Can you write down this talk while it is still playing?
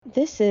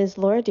This is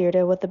Laura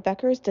Dyrda with the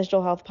Becker's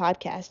Digital Health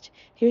Podcast.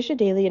 Here's your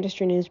daily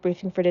industry news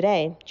briefing for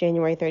today,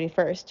 January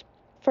 31st.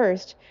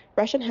 First,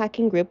 Russian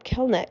hacking group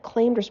Killnet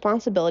claimed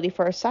responsibility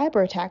for a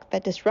cyber attack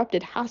that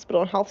disrupted hospital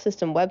and health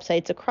system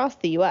websites across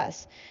the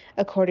U.S.,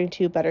 according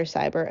to Better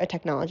Cyber, a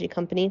technology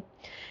company.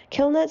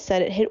 Killnet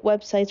said it hit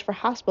websites for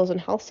hospitals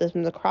and health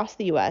systems across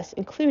the U.S.,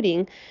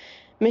 including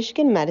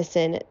Michigan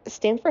Medicine,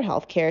 Stanford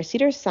Healthcare,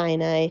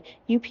 Cedars-Sinai,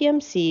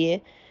 UPMC,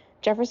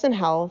 Jefferson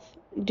Health,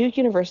 Duke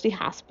University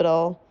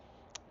Hospital,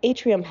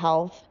 Atrium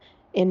Health,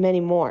 and many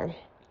more.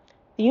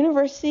 The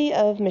University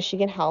of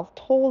Michigan Health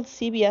told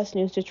CBS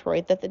News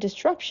Detroit that the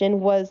disruption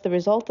was the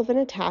result of an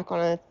attack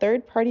on a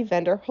third-party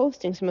vendor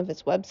hosting some of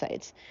its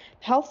websites.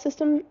 The health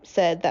system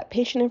said that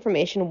patient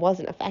information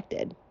wasn't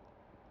affected.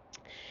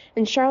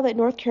 In Charlotte,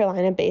 North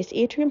Carolina-based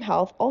Atrium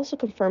Health also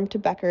confirmed to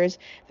Becker's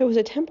there was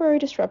a temporary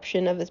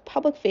disruption of its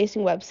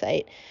public-facing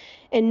website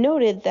and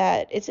noted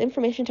that its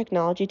information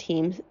technology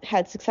team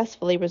had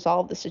successfully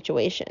resolved the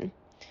situation.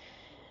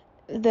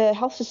 The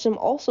health system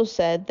also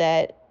said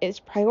that it's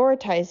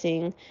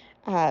prioritizing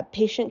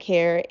patient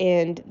care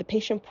and the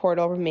patient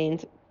portal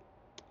remains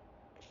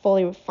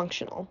fully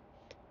functional.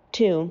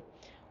 2.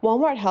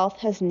 Walmart Health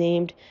has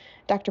named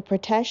Dr.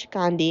 Pritesh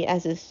Gandhi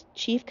as its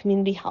Chief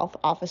Community Health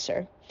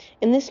Officer.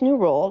 In this new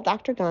role,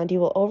 Dr. Gandhi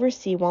will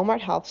oversee Walmart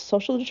Health's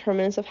social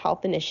determinants of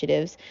health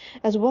initiatives,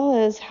 as well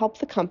as help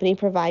the company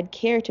provide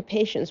care to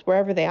patients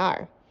wherever they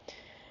are.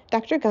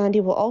 Dr.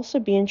 Gandhi will also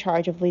be in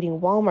charge of leading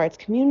Walmart's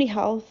community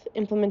health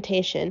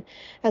implementation,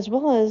 as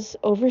well as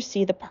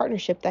oversee the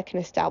partnership that can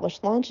establish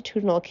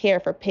longitudinal care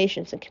for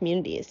patients and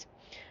communities.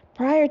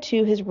 Prior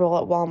to his role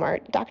at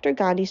Walmart, Dr.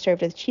 Gandhi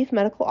served as Chief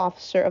Medical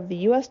Officer of the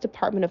U.S.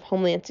 Department of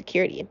Homeland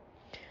Security.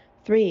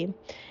 3.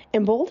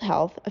 Embold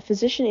Health, a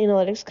physician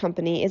analytics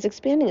company, is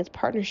expanding its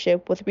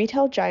partnership with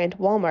retail giant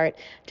Walmart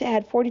to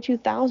add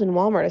 42,000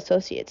 Walmart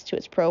associates to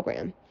its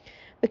program.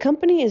 The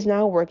company is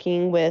now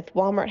working with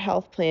Walmart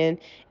Health Plan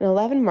in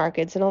 11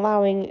 markets and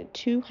allowing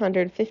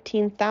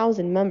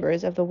 215,000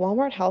 members of the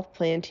Walmart Health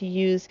Plan to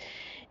use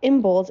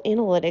Embold's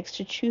analytics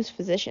to choose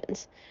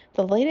physicians.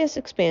 The latest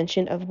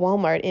expansion of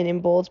Walmart and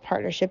Embold's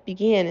partnership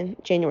began on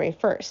January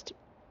 1st.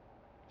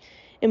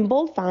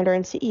 Embold founder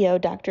and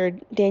CEO Dr.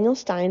 Daniel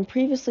Stein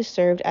previously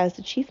served as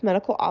the Chief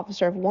Medical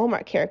Officer of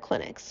Walmart Care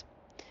Clinics.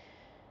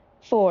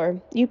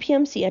 4.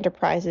 UPMC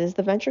Enterprises,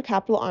 the venture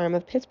capital arm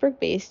of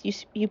Pittsburgh-based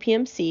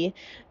UPMC,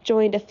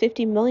 joined a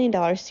 $50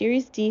 million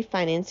Series D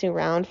financing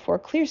round for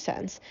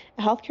ClearSense,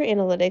 a healthcare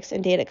analytics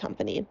and data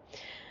company.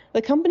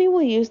 The company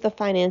will use the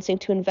financing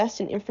to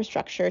invest in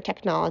infrastructure,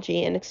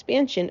 technology, and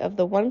expansion of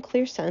the One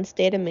ClearSense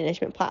data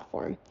management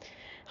platform.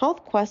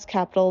 HealthQuest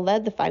Capital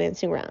led the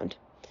financing round.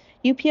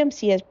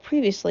 UPMC has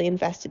previously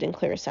invested in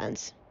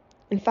ClearSense.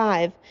 And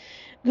 5.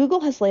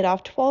 Google has laid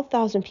off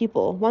 12,000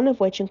 people, one of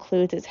which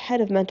includes its head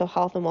of mental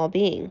health and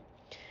well-being.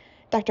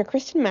 Dr.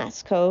 Kristen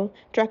Matsko,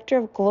 Director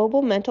of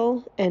Global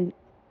Mental and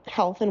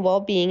Health and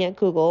Well-being at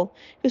Google,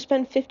 who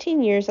spent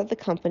 15 years at the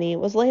company,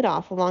 was laid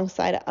off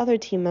alongside other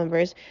team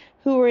members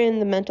who were in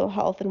the mental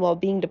health and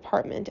well-being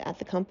department at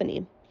the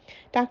company.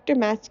 Dr.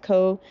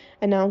 Matsko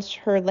announced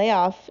her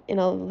layoff in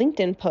a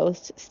LinkedIn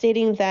post,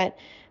 stating that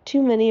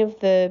too many of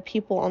the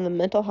people on the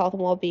mental health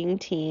and well-being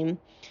team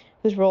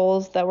whose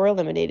roles that were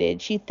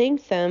eliminated, she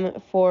thanked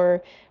them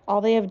for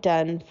all they have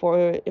done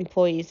for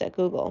employees at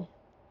Google.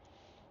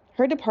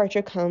 Her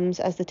departure comes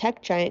as the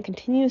tech giant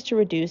continues to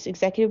reduce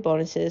executive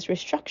bonuses,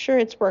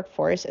 restructure its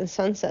workforce, and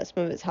sunset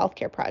some of its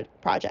healthcare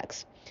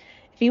projects.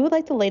 If you would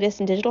like the latest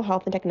in digital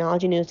health and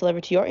technology news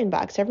delivered to your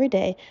inbox every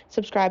day,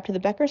 subscribe to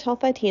the Becker's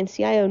Health IT and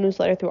CIO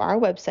newsletter through our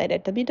website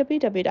at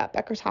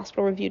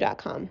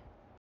www.beckershospitalreview.com.